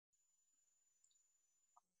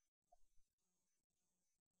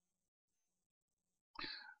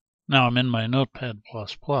Now I'm in my Notepad++.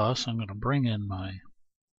 I'm going to bring in my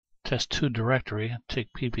test2 directory, take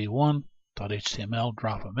pp1.html,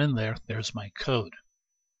 drop them in there. There's my code.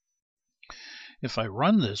 If I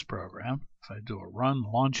run this program, if I do a run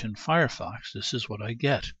launch in Firefox, this is what I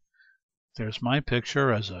get. There's my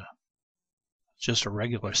picture as just a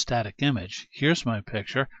regular static image. Here's my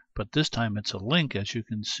picture, but this time it's a link, as you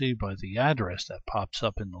can see by the address that pops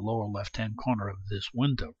up in the lower left-hand corner of this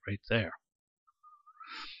window right there.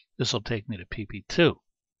 This will take me to pp2,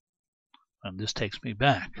 and this takes me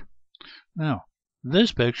back. Now,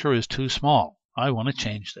 this picture is too small. I want to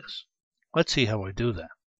change this. Let's see how I do that.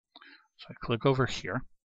 So I click over here,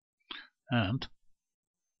 and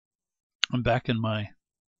I'm back in my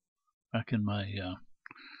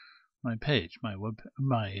my page, my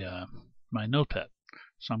notepad.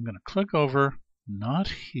 So I'm going to click over, not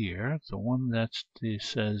here, the one that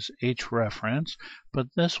says href, but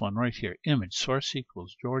this one right here, image source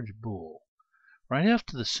equals George Boole. Right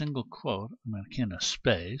after the single quote, I'm going to key in a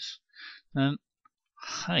space, then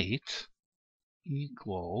height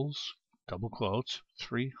equals double quotes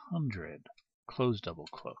 300, close double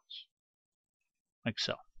quotes, like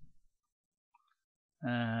so.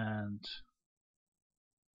 And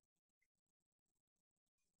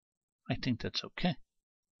I think that's okay.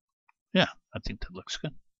 Yeah, I think that looks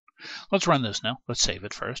good. Let's run this now. Let's save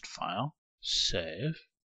it first. File, save,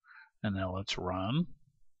 and now let's run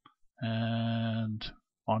and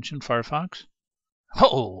launch in Firefox.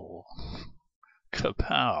 Oh,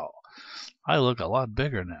 kapow! I look a lot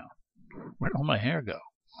bigger now. Where'd all my hair go?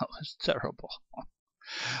 Oh, that's terrible.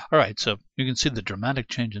 All right, so you can see the dramatic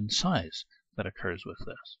change in size that occurs with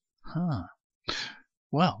this.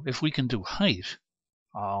 Well, if we can do height,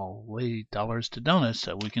 I'll lay dollars to donuts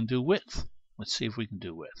that we can do width. Let's see if we can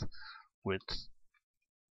do width. Width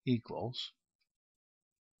equals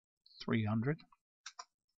 300.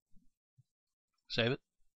 Save it.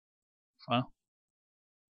 File.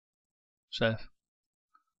 Save.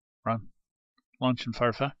 Run. Launch in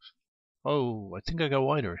Firefox. Oh, I think I got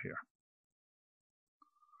wider here.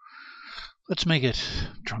 Let's make it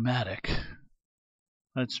dramatic.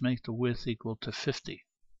 Let's make the width equal to 50.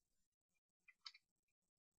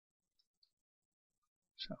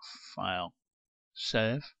 So file,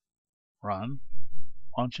 save, run,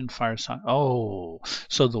 launch in Firefox. Oh,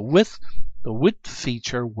 so the width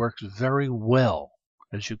feature works very well,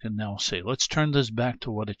 as you can now see. Let's turn this back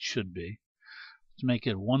to what it should be. Let's make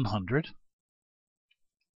it 100.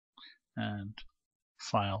 And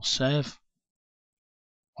file, save.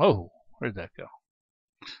 Oh, where'd that go?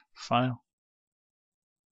 File,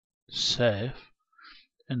 save.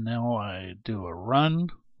 And now I do a run,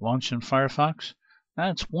 launch in Firefox.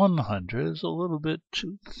 That's 100. It's a little bit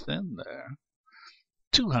too thin there.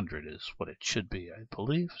 200 is what it should be, I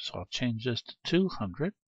believe. So I'll change this to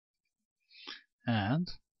 200. And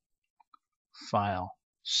file,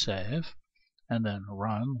 save, and then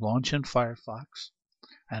run, launch in Firefox.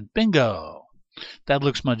 And bingo! That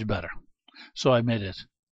looks much better. So I made it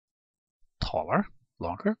taller,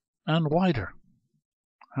 longer, and wider.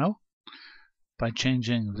 How? By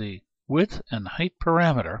changing the width and height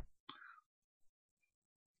parameter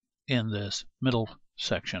in this middle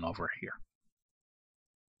section over here.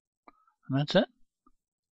 And that's it.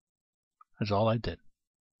 That's all I did.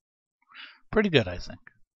 Pretty good, I think.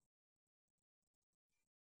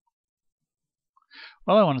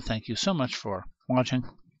 Well, I want to thank you so much for watching.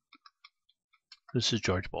 This is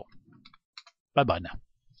George Boole. Bye-bye now.